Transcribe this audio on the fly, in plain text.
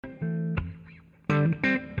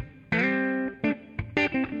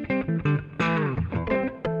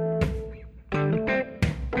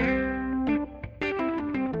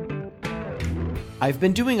I've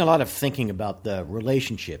been doing a lot of thinking about the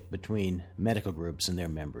relationship between medical groups and their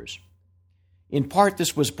members. In part,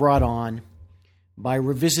 this was brought on by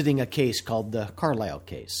revisiting a case called the Carlisle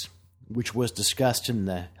case, which was discussed in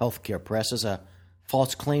the healthcare press as a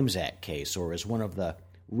False Claims Act case, or as one of the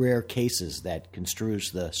rare cases that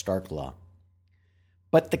construes the Stark Law.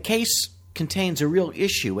 But the case contains a real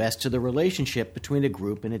issue as to the relationship between a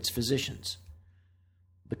group and its physicians.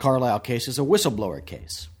 The Carlisle case is a whistleblower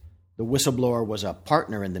case. The whistleblower was a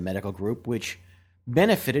partner in the medical group, which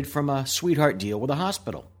benefited from a sweetheart deal with a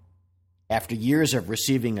hospital. After years of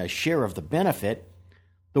receiving a share of the benefit,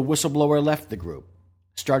 the whistleblower left the group,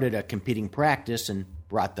 started a competing practice, and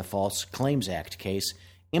brought the False Claims Act case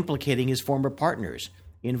implicating his former partners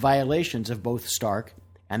in violations of both Stark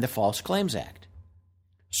and the False Claims Act.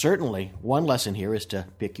 Certainly, one lesson here is to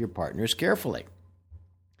pick your partners carefully.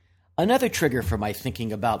 Another trigger for my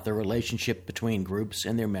thinking about the relationship between groups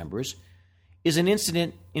and their members is an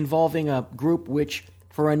incident involving a group which,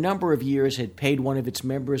 for a number of years, had paid one of its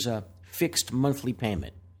members a fixed monthly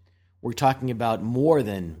payment. We're talking about more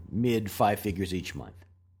than mid-five figures each month.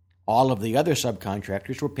 All of the other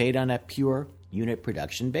subcontractors were paid on a pure unit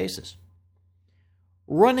production basis.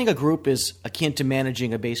 Running a group is akin to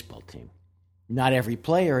managing a baseball team. Not every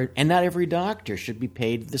player and not every doctor should be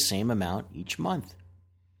paid the same amount each month.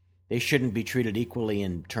 They shouldn't be treated equally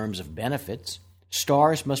in terms of benefits.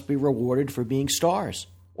 Stars must be rewarded for being stars,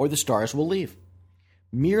 or the stars will leave.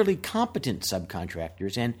 Merely competent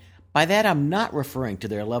subcontractors, and by that I'm not referring to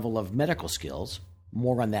their level of medical skills,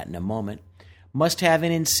 more on that in a moment, must have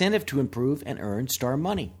an incentive to improve and earn star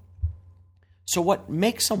money. So what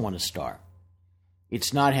makes someone a star?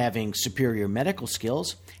 It's not having superior medical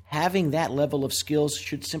skills. Having that level of skills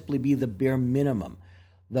should simply be the bare minimum,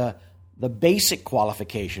 the basic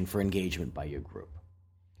qualification for engagement by your group.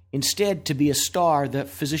 Instead, to be a star, the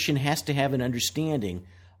physician has to have an understanding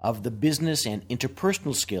of the business and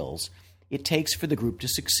interpersonal skills it takes for the group to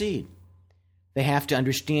succeed. They have to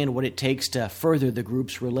understand what it takes to further the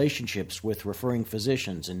group's relationships with referring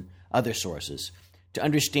physicians and other sources, to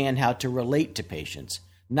understand how to relate to patients,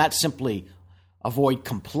 not simply avoid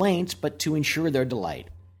complaints, but to ensure their delight,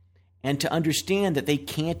 and to understand that they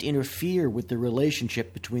can't interfere with the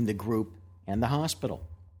relationship between the group and the hospital.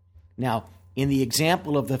 Now, in the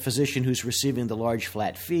example of the physician who's receiving the large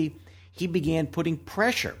flat fee, he began putting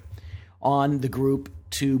pressure on the group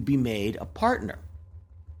to be made a partner.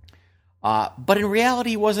 But in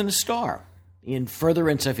reality, he wasn't a star. In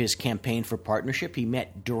furtherance of his campaign for partnership, he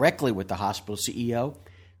met directly with the hospital CEO,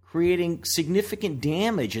 creating significant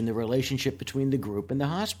damage in the relationship between the group and the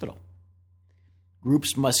hospital.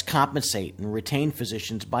 Groups must compensate and retain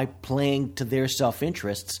physicians by playing to their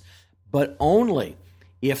self-interests, but only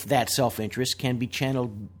if that self-interest can be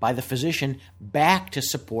channeled by the physician back to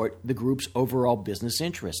support the group's overall business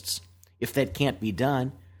interests. If that can't be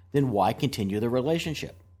done, then why continue the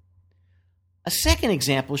relationship? A second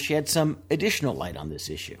example sheds some additional light on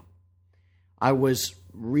this issue. I was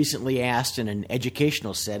recently asked in an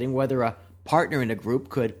educational setting whether a partner in a group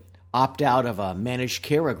could opt out of a managed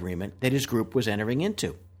care agreement that his group was entering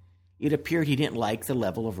into. It appeared he didn't like the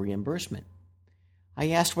level of reimbursement.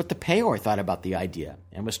 I asked what the payer thought about the idea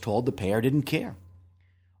and was told the payer didn't care.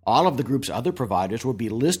 All of the group's other providers would be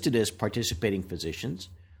listed as participating physicians.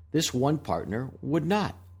 This one partner would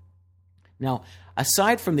not. Now,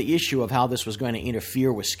 aside from the issue of how this was going to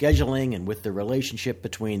interfere with scheduling and with the relationship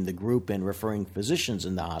between the group and referring physicians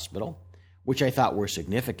in the hospital, which I thought were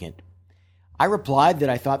significant, I replied that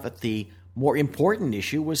I thought that the more important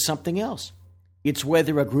issue was something else. It's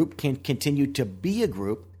whether a group can continue to be a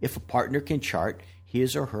group if a partner can chart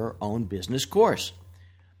his or her own business course.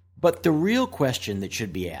 But the real question that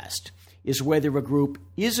should be asked is whether a group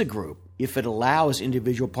is a group if it allows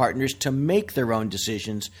individual partners to make their own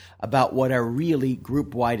decisions about what are really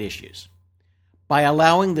group-wide issues. By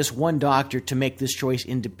allowing this one doctor to make this choice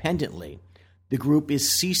independently, the group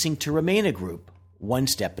is ceasing to remain a group, one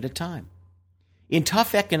step at a time. In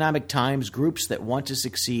tough economic times, groups that want to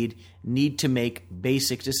succeed need to make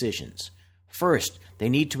basic decisions. First, they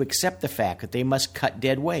need to accept the fact that they must cut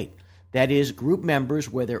dead weight. That is, group members,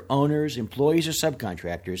 whether owners, employees, or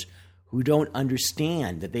subcontractors, who don't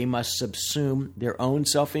understand that they must subsume their own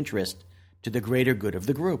self-interest to the greater good of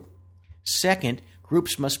the group. Second,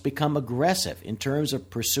 groups must become aggressive in terms of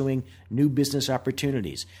pursuing new business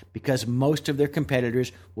opportunities because most of their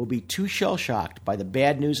competitors will be too shell-shocked by the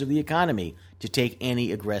bad news of the economy to take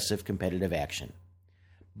any aggressive competitive action.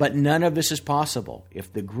 But none of this is possible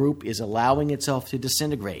if the group is allowing itself to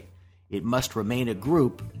disintegrate. It must remain a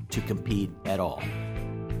group to compete at all.